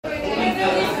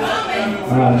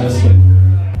Just kidding.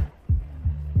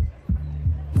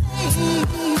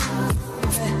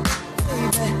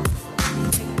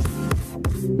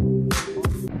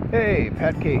 Hey,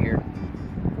 Pat K here.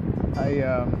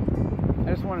 I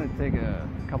just wanted to take a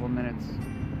couple minutes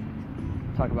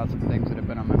to talk about some things that have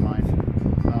been on my mind.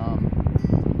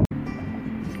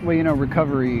 Well, you know,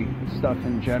 recovery stuff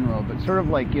in general, but sort of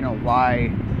like, you know,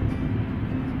 why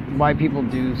people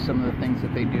do some of the things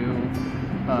that they do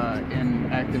in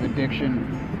active addiction,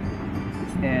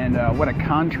 and what a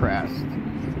contrast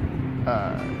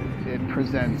it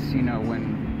presents, you know,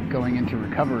 when going into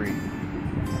recovery.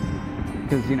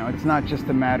 Because, you know, it's not just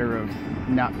a matter of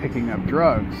not picking up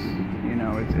drugs, you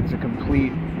know, it's a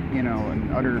complete, you know,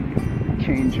 an utter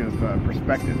change of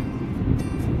perspective.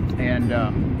 And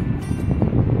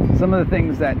some of the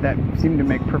things that seem to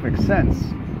make perfect sense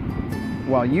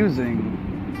while using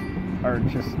are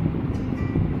just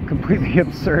completely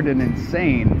absurd and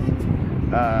insane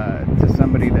to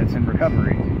somebody that's in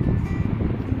recovery.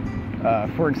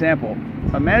 For example,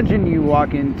 imagine you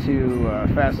walk into a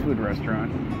fast food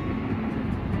restaurant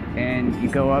and you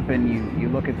go up and you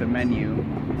look at the menu,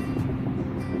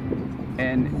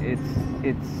 and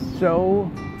it's so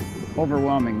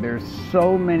overwhelming. There's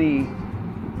so many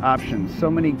options, so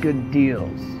many good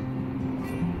deals,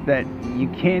 that you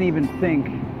can't even think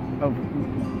of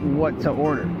what to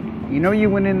order. You know, you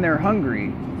went in there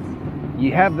hungry,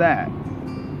 you have that,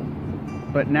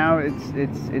 but now it's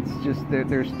just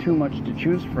there's too much to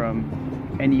choose from,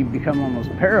 and you become almost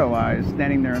paralyzed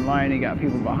standing there in line. You got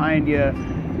people behind you,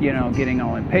 you know, getting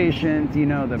all impatient. You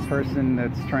know, the person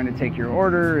that's trying to take your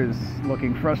order is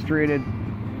looking frustrated,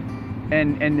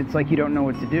 and it's like you don't know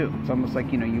what to do. It's almost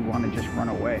like, you know, you want to just run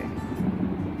away.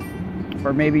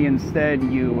 Or maybe instead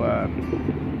you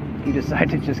decide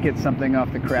to just get something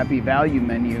off the crappy value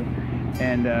menu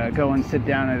and go and sit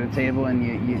down at a table, and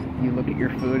you look at your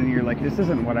food and you're like, this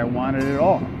isn't what I wanted at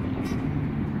all.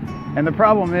 And the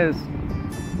problem is,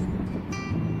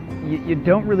 you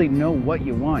don't really know what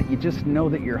you want. You just know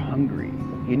that you're hungry.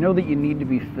 You know that you need to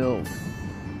be filled.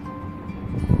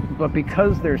 But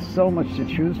because there's so much to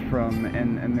choose from,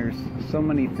 and there's so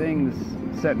many things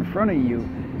set in front of you,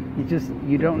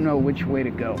 you don't know which way to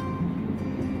go.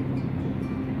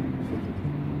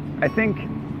 I think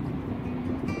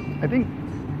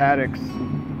addicts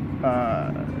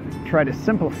try to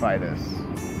simplify this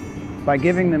by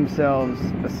giving themselves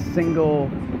a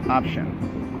single option.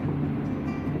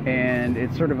 And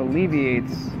it sort of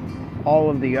alleviates all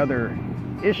of the other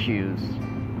issues,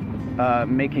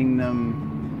 making them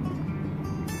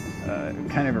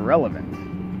kind of irrelevant.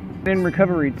 In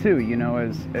recovery too, you know,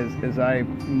 as I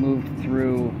moved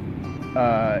through,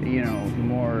 you know,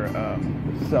 more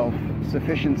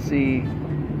self-sufficiency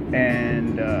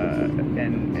and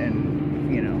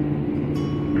you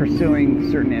know, pursuing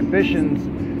certain ambitions,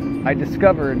 I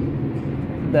discovered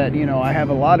that, you know, I have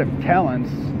a lot of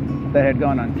talents that had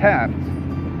gone untapped,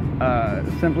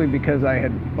 simply because I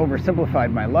had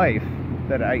oversimplified my life,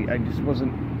 that I just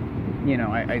wasn't, you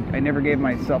know, I never gave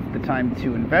myself the time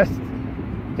to invest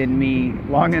in me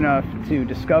long enough to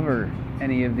discover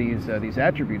any of these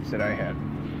attributes that I had.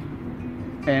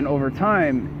 And over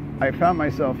time, I found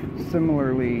myself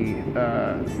similarly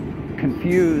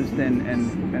confused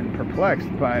and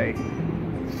perplexed by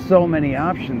so many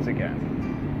options again.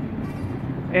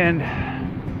 And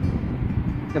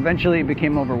eventually it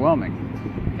became overwhelming,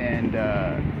 and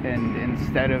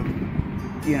instead of,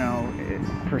 you know,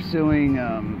 pursuing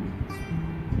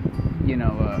you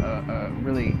know, a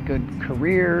really good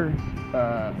career,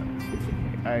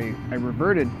 I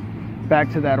reverted back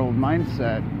to that old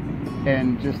mindset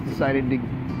and just decided to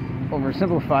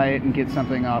oversimplify it and get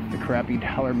something off the crappy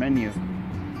dollar menu,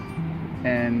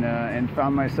 and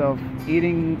found myself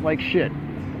eating like shit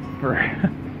for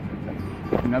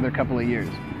another couple of years.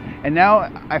 And now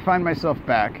I find myself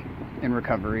back in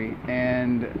recovery,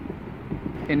 and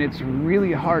it's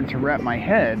really hard to wrap my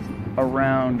head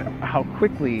around how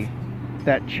quickly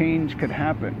that change could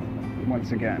happen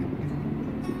once again,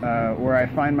 where I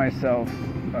find myself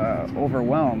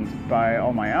overwhelmed by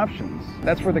all my options.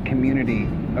 That's where the community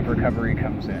of recovery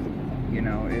comes in. You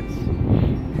know,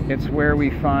 it's where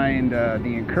we find the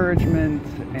encouragement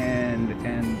and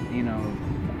you know,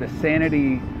 the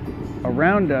sanity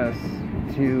around us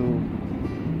to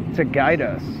guide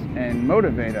us and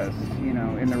motivate us, you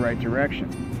know, in the right direction.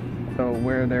 So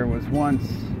where there was once,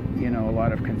 you know, a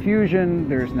lot of confusion,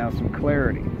 there's now some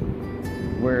clarity.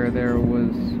 Where there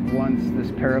was once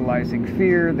this paralyzing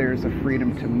fear, there's a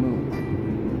freedom to move.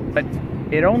 But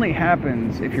it only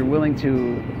happens if you're willing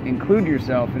to include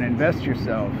yourself and invest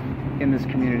yourself in this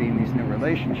community and these new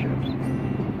relationships.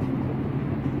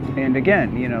 And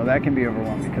again, that can be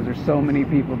overwhelming because there's so many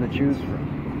people to choose from.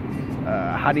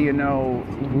 How do you know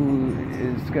who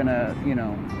is gonna,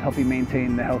 help you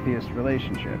maintain the healthiest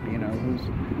relationship?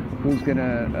 Who's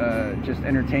gonna just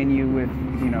entertain you with,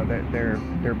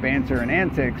 their banter and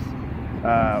antics,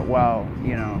 while,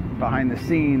 behind the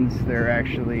scenes they're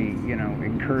actually,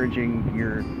 encouraging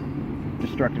your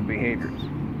destructive behaviors.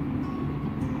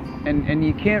 And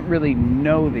you can't really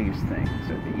know these things.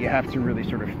 You have to really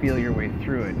sort of feel your way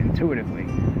through it intuitively.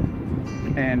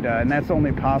 And that's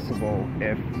only possible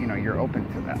if, you're open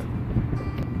to that.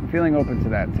 Feeling open to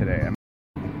that today.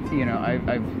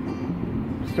 I've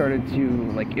started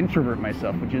to introvert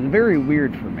myself, which is very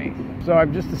weird for me. So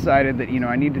I've just decided that,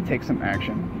 I need to take some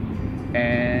action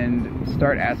and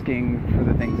start asking for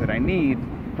the things that I need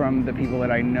from the people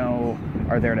that I know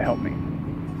are there to help me.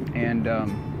 And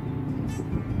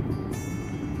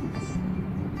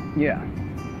yeah,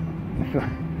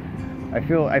 I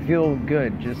feel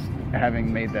good just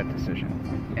having made that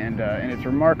decision. And it's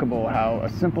remarkable how a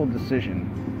simple decision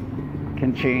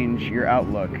can change your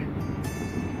outlook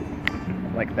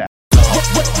like that.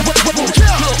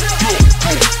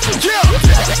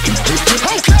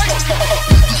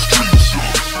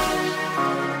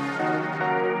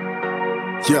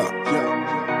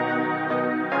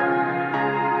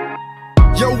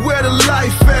 Yo, where the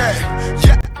life at?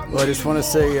 Yeah. Well, I just want to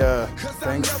say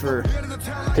thanks for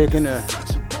taking a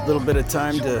little bit of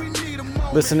time to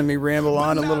listen to me ramble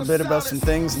on a little bit about some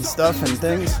things and stuff and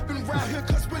things.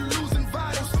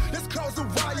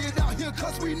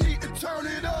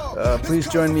 Please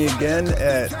join me again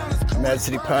at Mad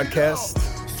City Podcast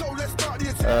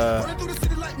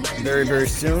very, very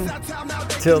soon.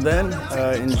 Till then,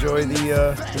 enjoy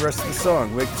the rest of the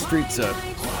song, Wake the Streets Up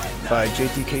by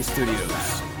JTK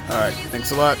Studios. All right,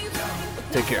 thanks a lot.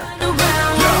 Take care.